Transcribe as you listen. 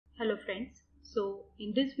Hello friends. So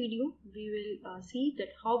in this video we will see that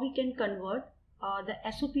how we can convert the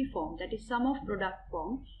SOP form, that is sum of product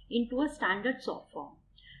form, into a standard SOP form.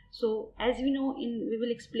 So as we know, we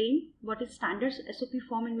will explain what is standard SOP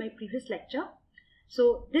form in my previous lecture.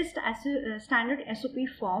 So this standard SOP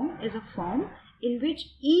form is a form in which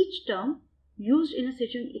each term used in a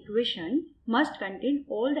certain equation must contain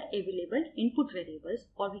all the available input variables,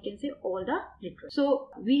 or we can say all the literals. So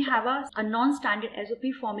we have a non-standard SOP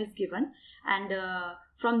form is given, and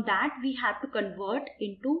from that we have to convert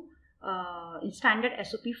into standard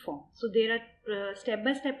SOP form. So there are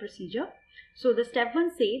step-by-step procedure. So the step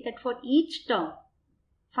 1 say that for each term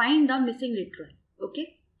find the missing literal,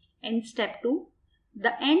 okay, and step 2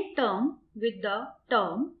 the end term with the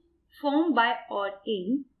term formed by or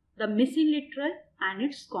in the missing literal and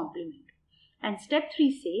its complement. And step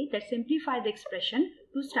 3 say that simplify the expression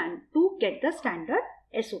to get the standard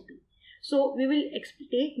SOP. So we will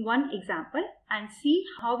take one example and see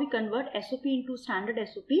how we convert SOP into standard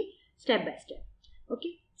SOP step by step.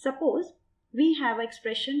 Okay, suppose we have an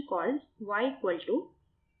expression called y equal to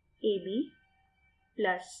AB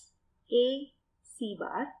plus AC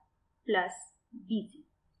bar plus BC.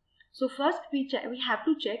 So first we have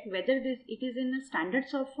to check whether it is in a standard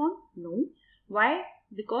SOP form. No. Why?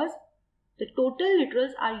 Because the total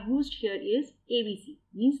literals are used here is ABC,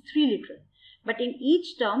 means 3 literals. But in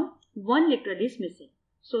each term, 1 literal is missing.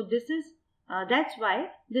 So this is that's why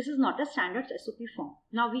this is not a standard SOP form.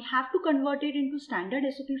 Now we have to convert it into standard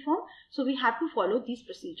SOP form. So we have to follow this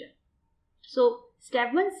procedure. So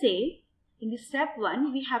step 1 say, in the step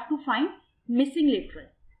 1 we have to find missing literal.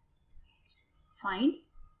 Find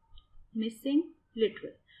missing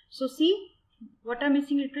literal. So see what are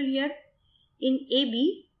missing literal here. In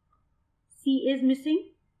AB, C is missing.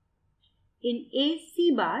 In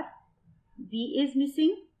AC bar, B is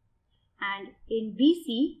missing. And in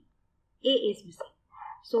BC, A is missing.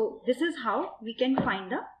 So this is how we can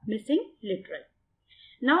find the missing literal.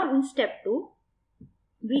 Now in step 2,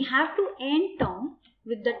 we have to end term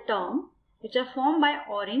with the term which are formed by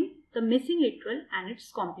or in the missing literal and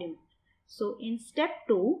its complement. So in step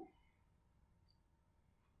 2,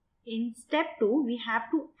 we have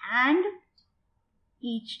to AND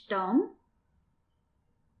each term,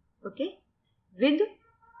 okay, with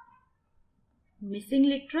missing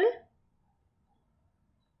literal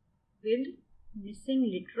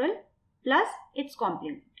plus its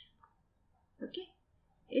complement, okay,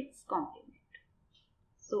 its complement.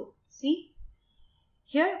 So see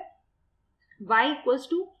here, y equals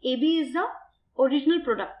to AB is the original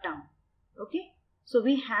product term, okay. So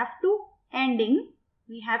we have to AND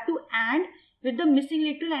with the missing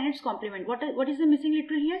literal and its complement. What is the missing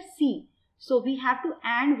literal here? C. So we have to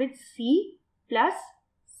AND with C plus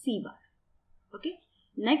C bar. Okay.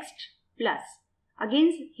 Next plus.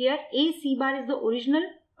 Again here AC bar is the original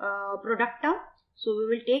product term. So we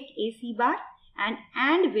will take AC bar and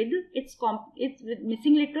AND with its with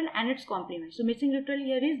missing literal and its complement. So missing literal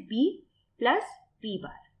here is B plus B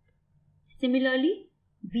bar. Similarly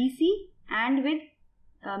BC AND with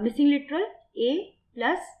missing literal A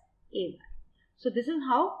plus A bar. So this is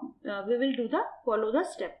how we will follow the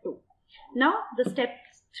step 2. Now the step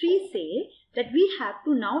 3 say that we have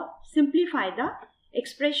to now simplify the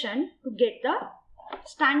expression to get the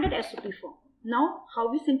standard SOP form. Now how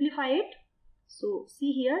we simplify it? So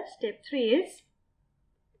see here, step 3 is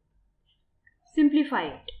simplify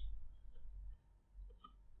it.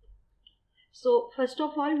 So first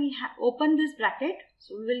of all we open this bracket.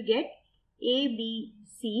 So we will get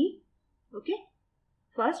ABC, okay.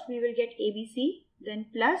 First we will get ABC, then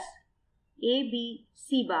plus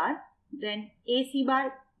ABC bar, then AC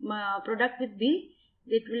bar product with B,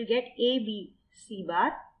 it will get ABC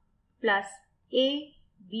bar plus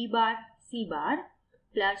AB bar C bar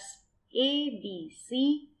plus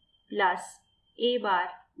ABC plus A bar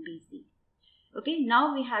BC. Okay,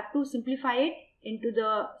 now we have to simplify it into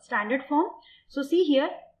the standard form. So see here,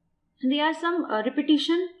 there are some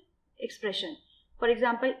repetition expression. For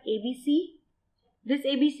example, ABC, this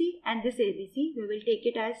ABC and this ABC, we will take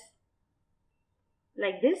it as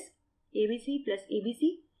like this, ABC plus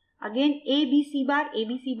ABC. Again ABC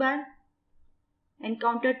bar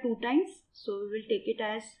encountered 2 times. So we will take it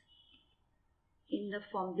as in the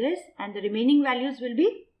form this, and the remaining values will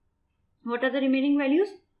be, what are the remaining values?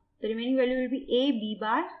 The remaining value will be AB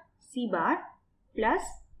bar C bar plus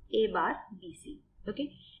A bar BC.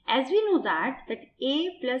 Okay, as we know that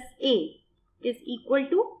A plus A is equal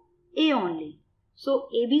to A only. So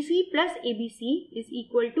ABC plus ABC is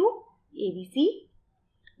equal to ABC.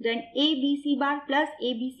 Then ABC bar plus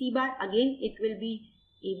ABC bar, again it will be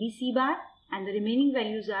ABC bar, and the remaining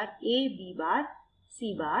values are AB bar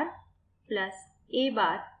C bar plus A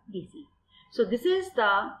bar BC. So this is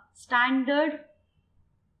the standard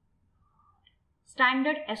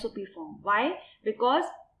SOP form. Why? Because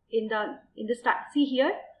see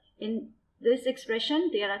here in this expression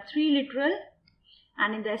there are 3 literal,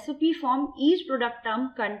 and in the SOP form each product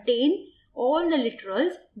term contain all the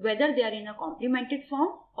literals, whether they are in a complemented form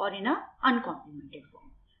or in a uncomplemented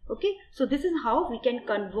form. Okay, so this is how we can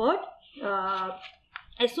convert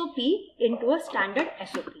SOP into a standard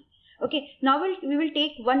SOP. Okay, now we will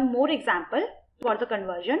take one more example for the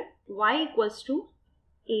conversion. Y equals to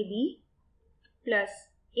AB plus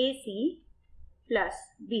AC plus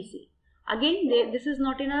BC. Again, this is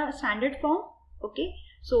not in a standard form. Okay,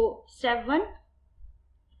 so step 1,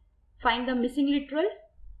 find the missing literal.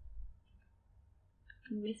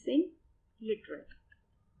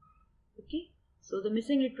 Okay, so the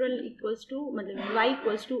missing literal equals to Y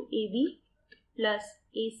equals to AB plus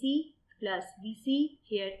AC plus BC.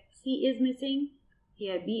 Here C is missing,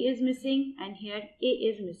 here B is missing, and here A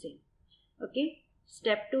is missing. Okay,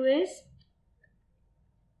 step 2 is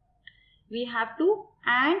we have to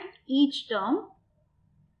AND each term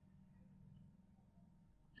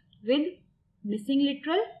with missing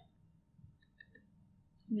literal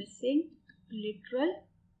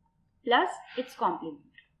plus its complement.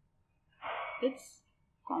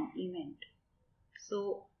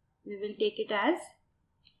 So we will take it as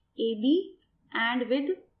AB and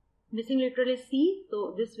with missing literal is C,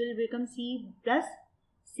 so this will become C plus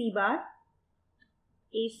C bar,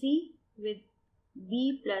 AC with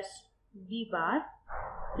B plus B bar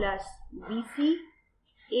plus BC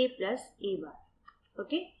A plus A bar.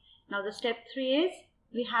 Okay, now the step 3 is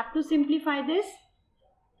we have to simplify this.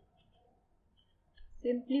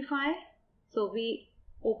 So we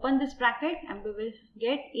open this bracket and we will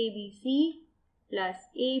get ABC plus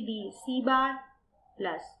ABC bar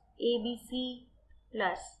plus ABC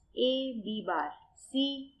plus AB bar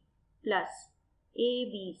C plus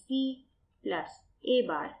ABC plus A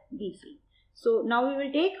bar BC. So now we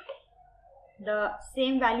will take the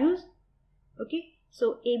same values. Okay,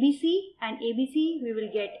 so ABC and ABC, we will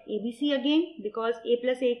get ABC again because A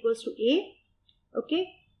plus A equals to A. Okay,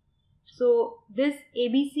 so this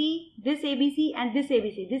ABC, this ABC and this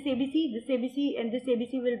ABC, this ABC, this ABC and this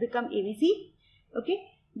ABC will become ABC. Okay,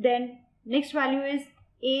 then next value is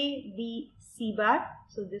ABC bar,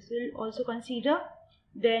 so this will also consider.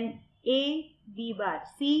 Then AB bar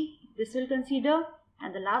C, this will consider,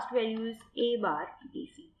 and the last value is A bar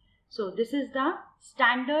BC. So this is the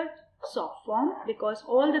standard SOP form because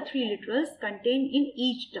all the 3 literals contained in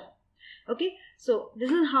each term. Okay, so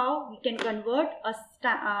this is how we can convert a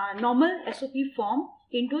normal SOP form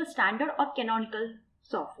into a standard or canonical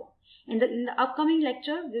SOP form. In the upcoming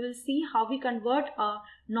lecture, we will see how we convert a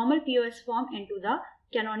normal POS form into the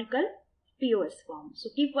canonical POS form. So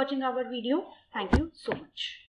keep watching our video. Thank you so much.